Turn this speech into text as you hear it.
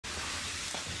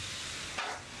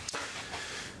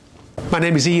My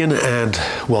name is Ian and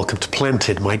welcome to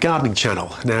Planted, my gardening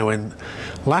channel. Now in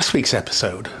last week's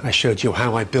episode I showed you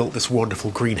how I built this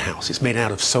wonderful greenhouse. It's made out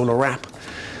of solar wrap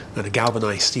and a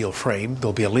galvanized steel frame.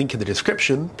 There'll be a link in the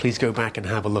description. Please go back and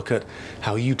have a look at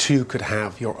how you too could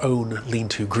have your own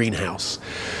lean-to greenhouse.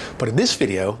 But in this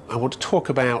video I want to talk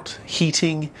about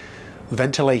heating,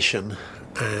 ventilation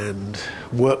and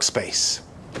workspace.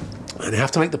 And I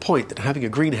have to make the point that having a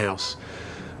greenhouse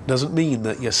doesn't mean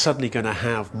that you're suddenly going to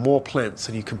have more plants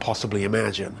than you can possibly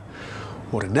imagine.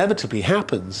 What inevitably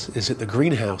happens is that the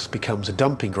greenhouse becomes a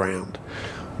dumping ground.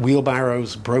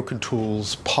 Wheelbarrows, broken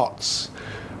tools, pots,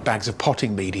 bags of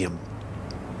potting medium.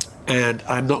 And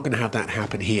I'm not going to have that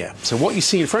happen here. So what you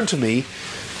see in front of me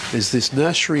is this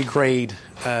nursery grade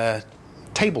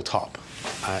tabletop.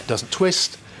 It doesn't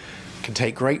twist, can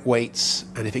take great weights,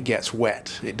 and if it gets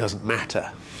wet, it doesn't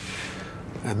matter.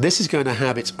 And this is going to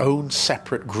have its own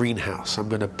separate greenhouse. I'm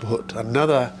going to put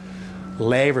another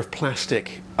layer of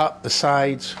plastic up the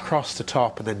sides, across the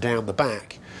top, and then down the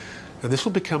back. And this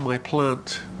will become my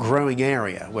plant growing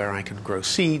area where I can grow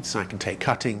seeds, I can take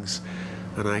cuttings,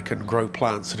 and I can grow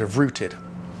plants that have rooted.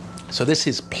 So this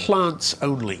is plants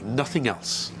only, nothing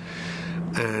else.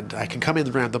 And I can come in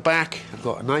around the back. I've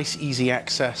got a nice easy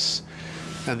access.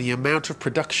 And the amount of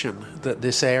production that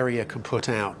this area can put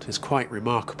out is quite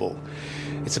remarkable.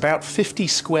 It's about 50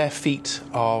 square feet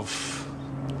of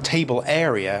table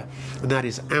area, and that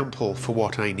is ample for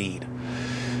what I need.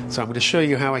 So I'm going to show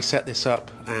you how I set this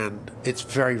up, and it's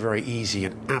very, very easy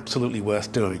and absolutely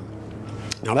worth doing.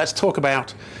 Now let's talk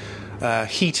about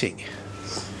heating.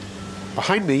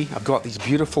 Behind me I've got these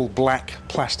beautiful black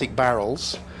plastic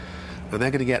barrels, and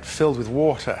they're going to get filled with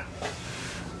water.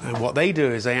 And what they do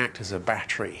is they act as a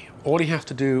battery. All you have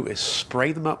to do is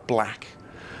spray them up black,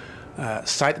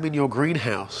 site them in your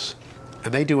greenhouse,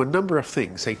 and they do a number of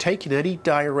things. They take in any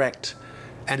direct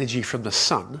energy from the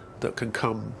sun that can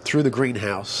come through the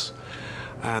greenhouse,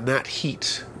 and that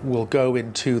heat will go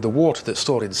into the water that's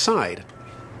stored inside.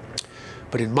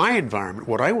 But in my environment,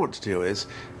 what I want to do is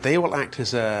they will act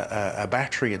as a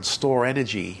battery and store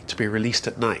energy to be released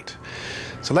at night.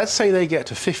 So let's say they get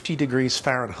to 50 degrees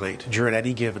Fahrenheit during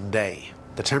any given day.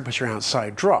 The temperature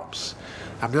outside drops.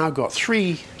 I've now got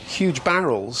 3 huge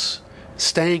barrels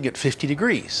staying at 50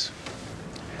 degrees.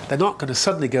 They're not going to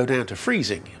suddenly go down to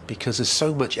freezing because there's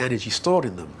so much energy stored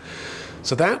in them.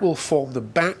 So that will form the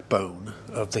backbone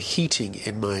of the heating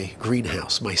in my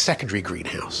greenhouse, my secondary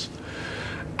greenhouse.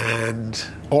 And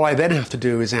all I then have to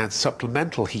do is add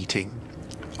supplemental heating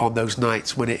on those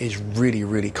nights when it is really,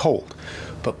 really cold.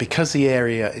 But because the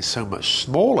area is so much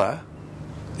smaller,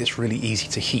 it's really easy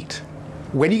to heat.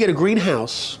 When you get a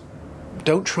greenhouse,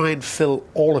 don't try and fill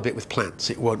all of it with plants.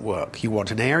 It won't work. You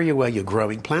want an area where you're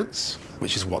growing plants,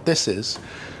 which is what this is.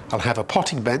 I'll have a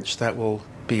potting bench that will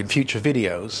be in future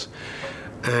videos.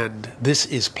 And this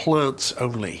is plants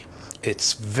only.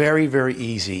 It's very, very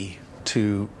easy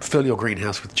to fill your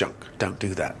greenhouse with junk. Don't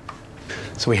do that.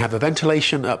 So we have a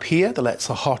ventilation up here that lets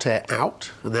the hot air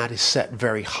out, and that is set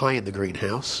very high in the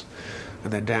greenhouse.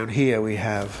 And then down here we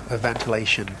have a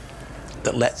ventilation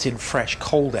that lets in fresh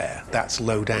cold air. That's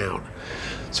low down.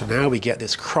 So now we get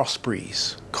this cross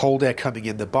breeze. Cold air coming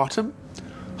in the bottom,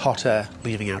 hot air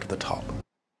leaving out of the top.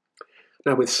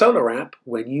 Now with solar wrap,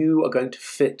 when you are going to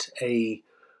fit a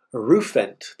roof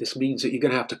vent, this means that you're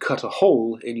going to have to cut a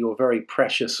hole in your very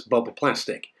precious bubble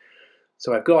plastic.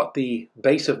 So I've got the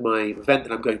base of my vent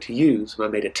that I'm going to use, and I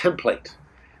made a template.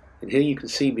 And here you can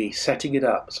see me setting it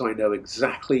up so I know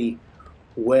exactly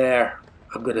where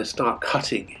I'm going to start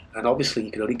cutting. And obviously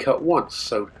you can only cut once,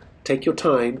 so take your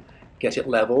time, get it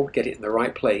level, get it in the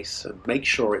right place, and make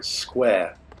sure it's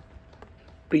square.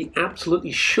 Be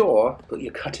absolutely sure that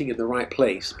you're cutting in the right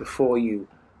place before you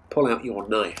pull out your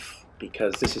knife,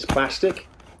 because this is plastic,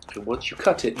 and once you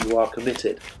cut it, you are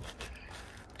committed.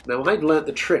 Now I've learnt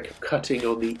the trick of cutting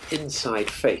on the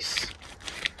inside face.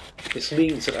 This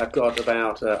means that I've got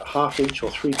about a ½ inch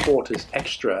or 3/4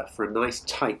 extra for a nice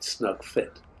tight snug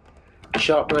fit. A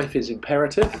sharp knife is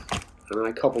imperative, and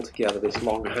I cobble together this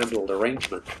long handled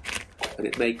arrangement, and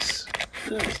it makes,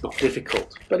 it's not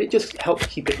difficult, but it just helps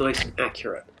keep it nice and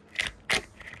accurate.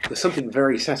 There's something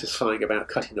very satisfying about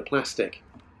cutting the plastic,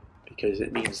 because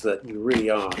it means that you really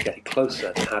are getting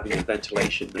closer to having the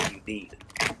ventilation that you need.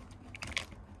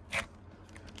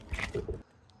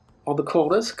 On the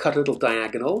corners, cut a little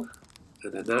diagonal,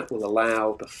 and then that will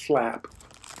allow the flap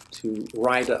to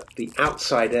ride up the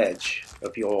outside edge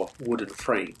of your wooden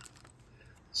frame.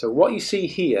 So what you see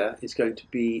here is going to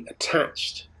be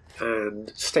attached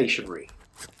and stationary.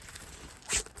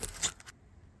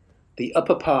 The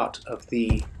upper part of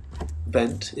the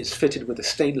vent is fitted with a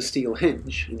stainless steel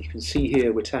hinge, and you can see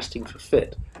here we're testing for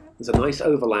fit. There's a nice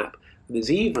overlap, and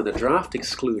there's even a draft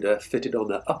excluder fitted on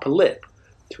the upper lip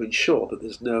to ensure that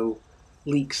there's no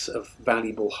leaks of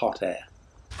valuable hot air.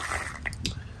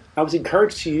 I was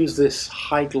encouraged to use this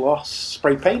high gloss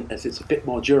spray paint as it's a bit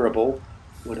more durable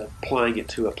when applying it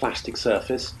to a plastic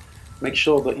surface. Make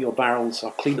sure that your barrels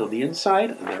are clean on the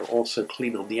inside and they're also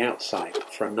clean on the outside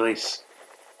for a nice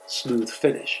smooth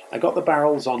finish. I got the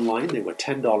barrels online, they were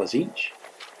 $10 each,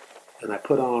 and I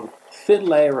put on a thin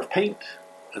layer of paint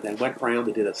and then went round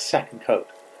and did a second coat.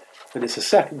 And it's a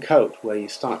second coat where you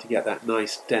start to get that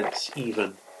nice, dense,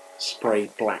 even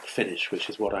sprayed black finish, which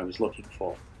is what I was looking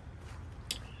for.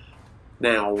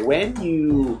 Now, when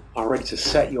you are ready to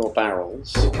set your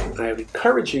barrels, I would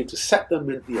encourage you to set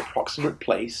them in the approximate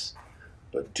place,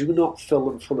 but do not fill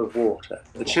them full of water.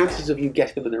 The chances of you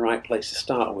getting them in the right place to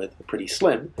start with are pretty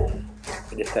slim,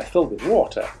 and if they're filled with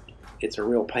water, it's a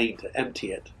real pain to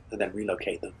empty it and then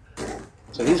relocate them.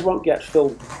 So these won't get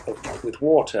filled with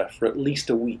water for at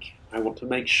least a week. I want to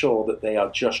make sure that they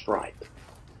are just right.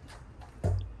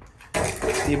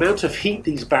 The amount of heat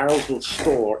these barrels will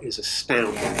store is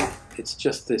astounding. It's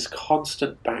just this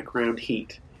constant background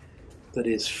heat that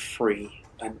is free,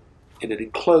 and in an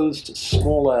enclosed,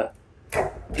 smaller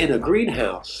inner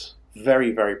greenhouse,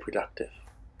 very, very productive.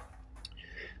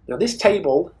 Now this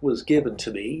table was given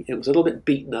to me. It was a little bit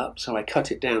beaten up, so I cut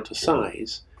it down to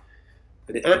size,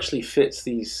 and it actually fits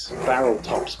these barrel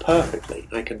tops perfectly.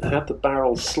 I can have the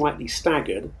barrels slightly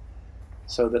staggered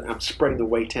so that I'm spreading the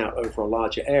weight out over a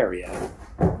larger area,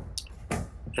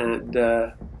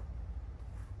 and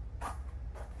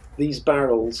these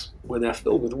barrels, when they're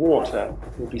filled with water,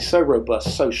 will be so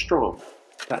robust, so strong,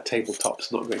 that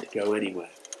tabletop's not going to go anywhere.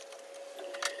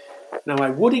 Now, I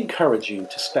would encourage you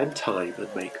to spend time and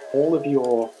make all of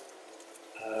your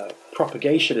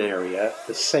propagation area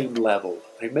the same level.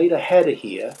 I made a header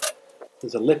here.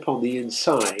 There's a lip on the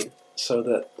inside so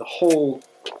that the whole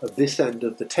of this end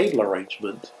of the table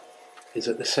arrangement is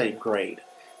at the same grade.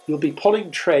 You'll be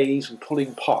pulling trays and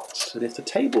pulling pots, and if the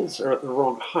tables are at the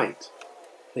wrong height,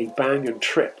 they bang and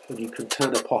trip, and you can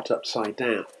turn a pot upside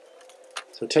down.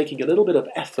 So taking a little bit of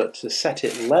effort to set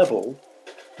it level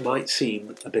might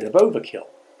seem a bit of overkill,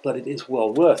 but it is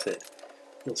well worth it.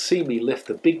 You'll see me lift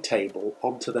the big table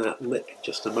onto that lip in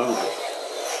just a moment.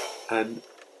 And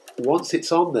once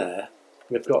it's on there,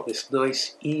 we've got this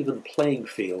nice even playing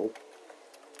field,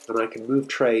 and I can move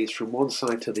trays from one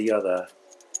side to the other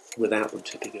without them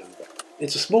tipping over.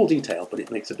 It's a small detail, but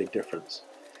it makes a big difference.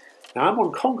 Now I'm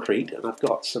on concrete, and I've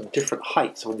got some different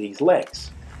heights on these legs.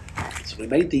 So we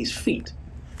made these feet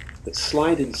that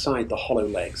slide inside the hollow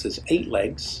legs. There's 8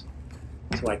 legs,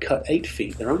 so I cut 8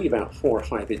 feet. They're only about 4 or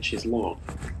 5 inches long.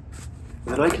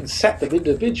 And then I can set them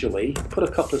individually, put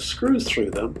a couple of screws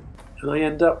through them, and I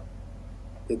end up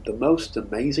with the most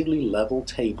amazingly level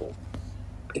table.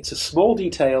 It's a small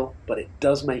detail, but it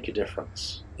does make a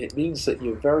difference. It means that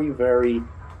you're very, very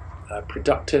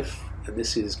productive, and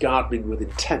this is gardening with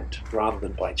intent rather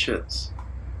than by chance.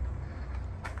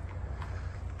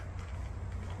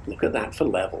 Look at that for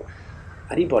level.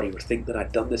 Anybody would think that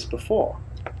I'd done this before.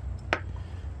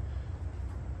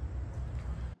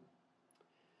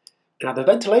 Now the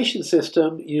ventilation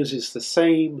system uses the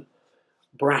same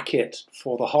bracket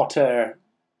for the hot air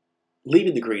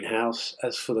leaving the greenhouse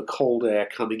as for the cold air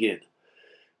coming in.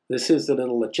 This is the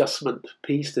little adjustment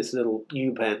piece, this little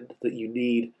U-bend that you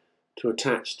need to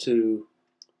attach to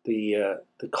the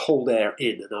cold air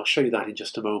in, and I'll show you that in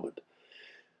just a moment.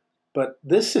 But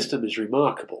this system is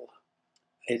remarkable.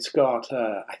 It's got,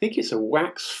 I think it's a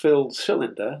wax-filled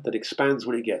cylinder that expands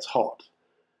when it gets hot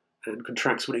and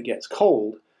contracts when it gets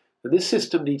cold. And this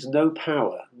system needs no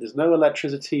power. There's no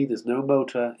electricity, there's no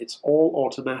motor, it's all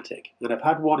automatic. And I've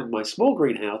had one in my small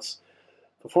greenhouse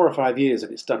for 4 or 5 years,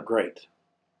 and it's done great.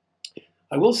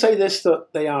 I will say this,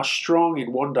 that they are strong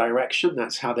in one direction,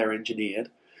 that's how they're engineered.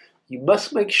 You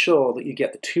must make sure that you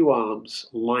get the 2 arms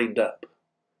lined up.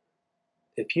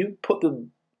 If you put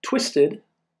them twisted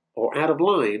or out of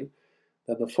line,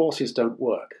 then the forces don't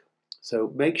work.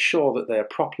 So make sure that they're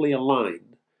properly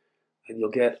aligned, and you'll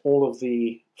get all of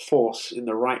the force in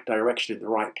the right direction, in the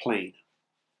right plane.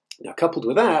 Now, coupled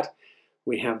with that,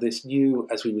 we have this new,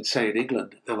 as we would say in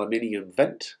England, aluminium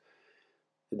vent.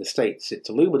 In the States, it's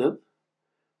aluminum.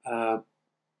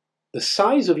 The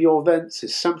size of your vents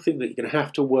is something that you're going to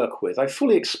have to work with. I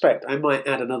fully expect I might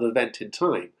add another vent in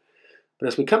time. But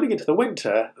as we're coming into the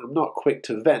winter, I'm not quick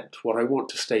to vent what I want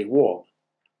to stay warm.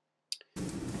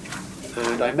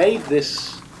 And I made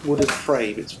this wooden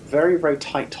frame. It's very, very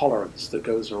tight tolerance that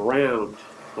goes around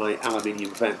my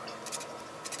aluminium vent.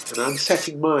 And I'm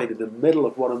setting mine in the middle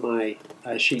of one of my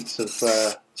sheets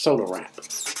of solar wrap.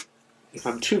 If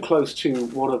I'm too close to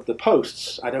one of the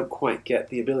posts, I don't quite get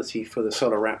the ability for the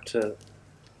solar wrap to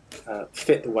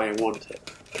fit the way I want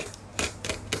it.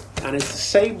 And it's the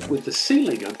same with the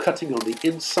ceiling. I'm cutting on the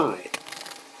inside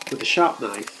with the sharp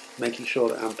knife, making sure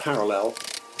that I'm parallel,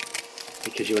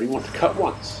 because you only want to cut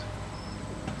once.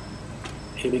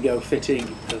 Here we go, fitting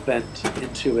a vent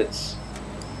into its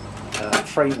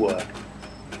framework.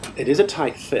 It is a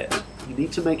tight fit. You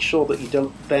need to make sure that you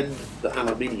don't bend the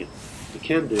aluminium. You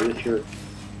can do if you're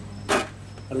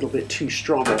a little bit too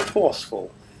strong or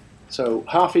forceful. So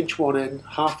 1/2 inch one end,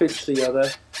 1/2 inch the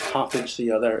other, 1/2 inch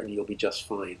the other, and you'll be just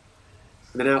fine.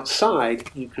 And then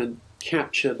outside, you can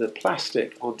capture the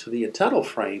plastic onto the internal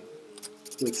frame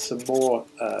with some more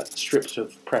strips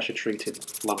of pressure-treated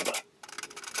lumber.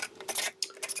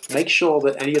 Make sure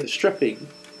that any of the stripping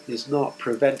is not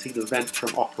preventing the vent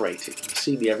from operating. You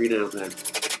see me every now and then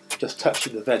just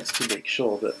touching the vents to make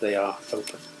sure that they are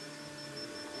open.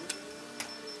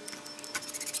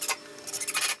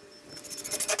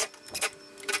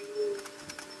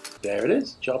 There it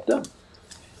is, job done.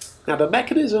 Now the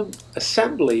mechanism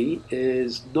assembly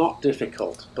is not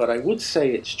difficult, but I would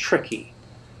say it's tricky.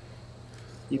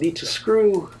 You need to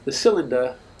screw the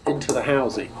cylinder into the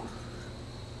housing,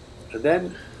 and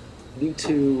then you need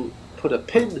to put a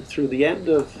pin through the end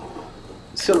of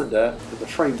the cylinder and the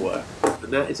framework,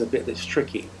 and that is a bit that's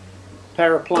tricky. A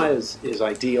pair of pliers is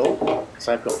ideal, because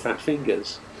I've got fat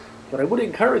fingers, but I would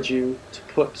encourage you to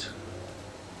put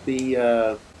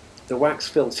the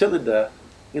wax-filled cylinder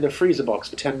in a freezer box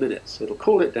for 10 minutes. It'll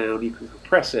cool it down, you can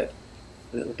compress it,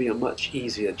 and it'll be a much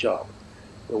easier job.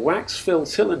 The wax-filled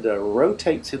cylinder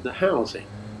rotates in the housing,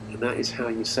 and that is how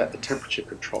you set the temperature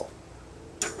control.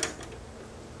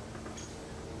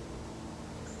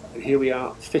 And here we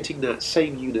are fitting that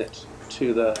same unit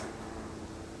to the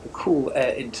cool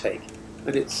air intake,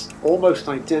 and it's almost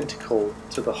identical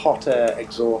to the hot air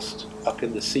exhaust up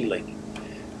in the ceiling.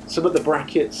 Some of the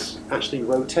brackets actually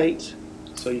rotate,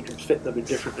 so you can fit them in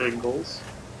different angles.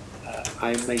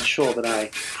 I made sure that I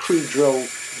pre-drilled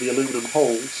the aluminum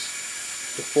holes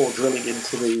before drilling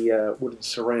into the wooden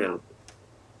surround.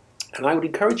 And I would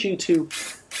encourage you to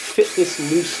fit this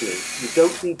loosely. You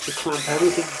don't need to clamp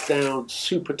everything down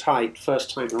super tight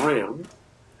first time around.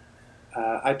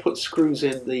 I put screws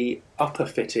in the upper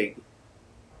fitting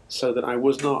so that I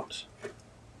was not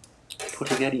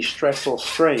putting any stress or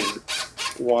strain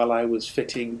while I was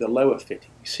fitting the lower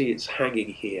fitting. You see it's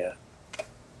hanging here.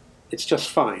 It's just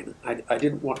fine. I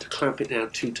didn't want to clamp it down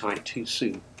too tight too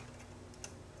soon.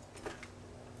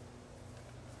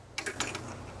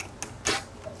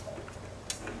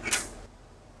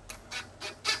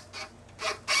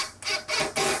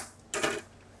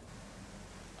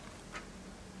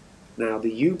 Now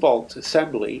the U-bolt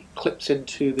assembly clips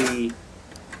into the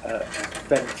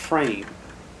vent frame.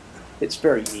 It's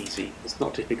very easy, it's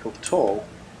not difficult at all,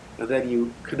 and then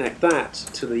you connect that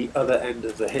to the other end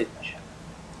of the hinge.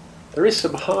 There is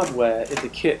some hardware in the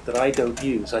kit that I don't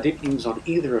use. I didn't use on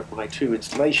either of my two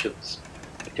installations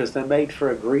because they're made for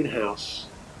a greenhouse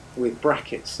with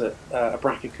brackets that a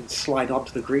bracket can slide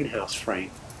onto the greenhouse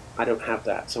frame. I don't have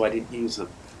that, so I didn't use them.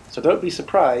 So don't be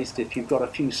surprised if you've got a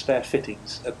few spare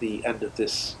fittings at the end of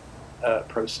this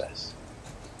process.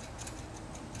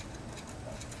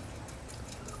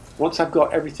 Once I've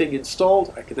got everything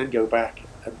installed, I can then go back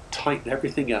and tighten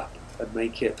everything up and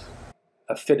make it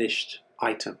a finished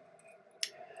item.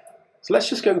 So let's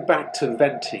just go back to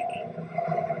venting.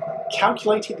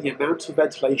 Calculating the amount of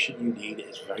ventilation you need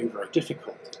is very, very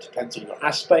difficult. It depends on your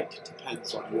aspect, it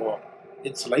depends on your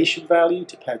insulation value, it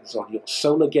depends on your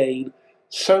solar gain,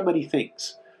 so many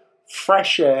things.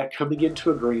 Fresh air coming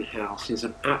into a greenhouse is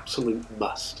an absolute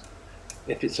must.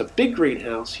 If it's a big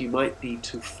greenhouse, you might need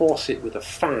to force it with a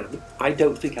fan. I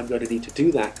don't think I'm going to need to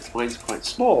do that because mine's quite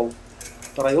small,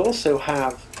 but I also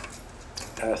have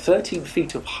 13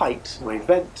 feet of height. My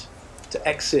vent to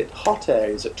exit hot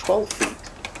air is at 12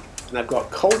 feet, and I've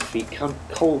got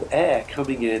cold air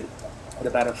coming in at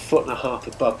about 1.5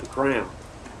 feet above the ground.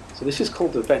 So this is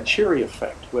called the Venturi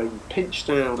effect, where you pinch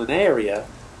down an area,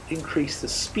 increase the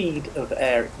speed of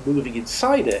air moving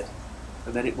inside it,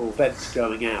 and then it will vent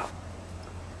going out.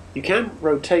 You can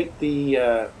rotate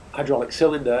the hydraulic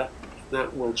cylinder, and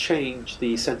that will change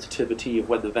the sensitivity of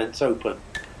when the vents open.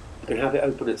 You can have it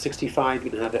open at 65,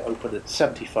 you can have it open at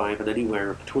 75, and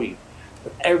anywhere in between.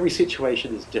 But every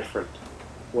situation is different.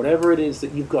 Whatever it is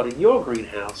that you've got in your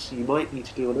greenhouse, you might need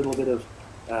to do a little bit of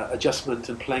adjustment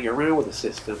and playing around with the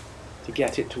system to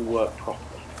get it to work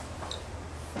properly.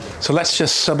 So let's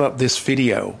just sum up this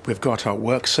video. We've got our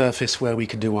work surface where we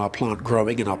can do our plant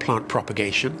growing and our plant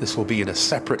propagation. This will be in a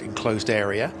separate enclosed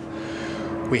area.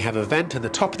 We have a vent in the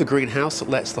top of the greenhouse that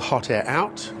lets the hot air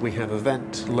out. We have a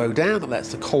vent low down that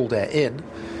lets the cold air in.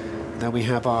 Then we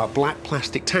have our black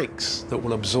plastic tanks that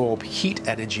will absorb heat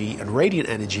energy and radiant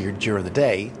energy during the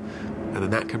day, and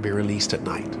then that can be released at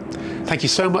night. Thank you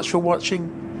so much for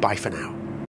watching. Bye for now.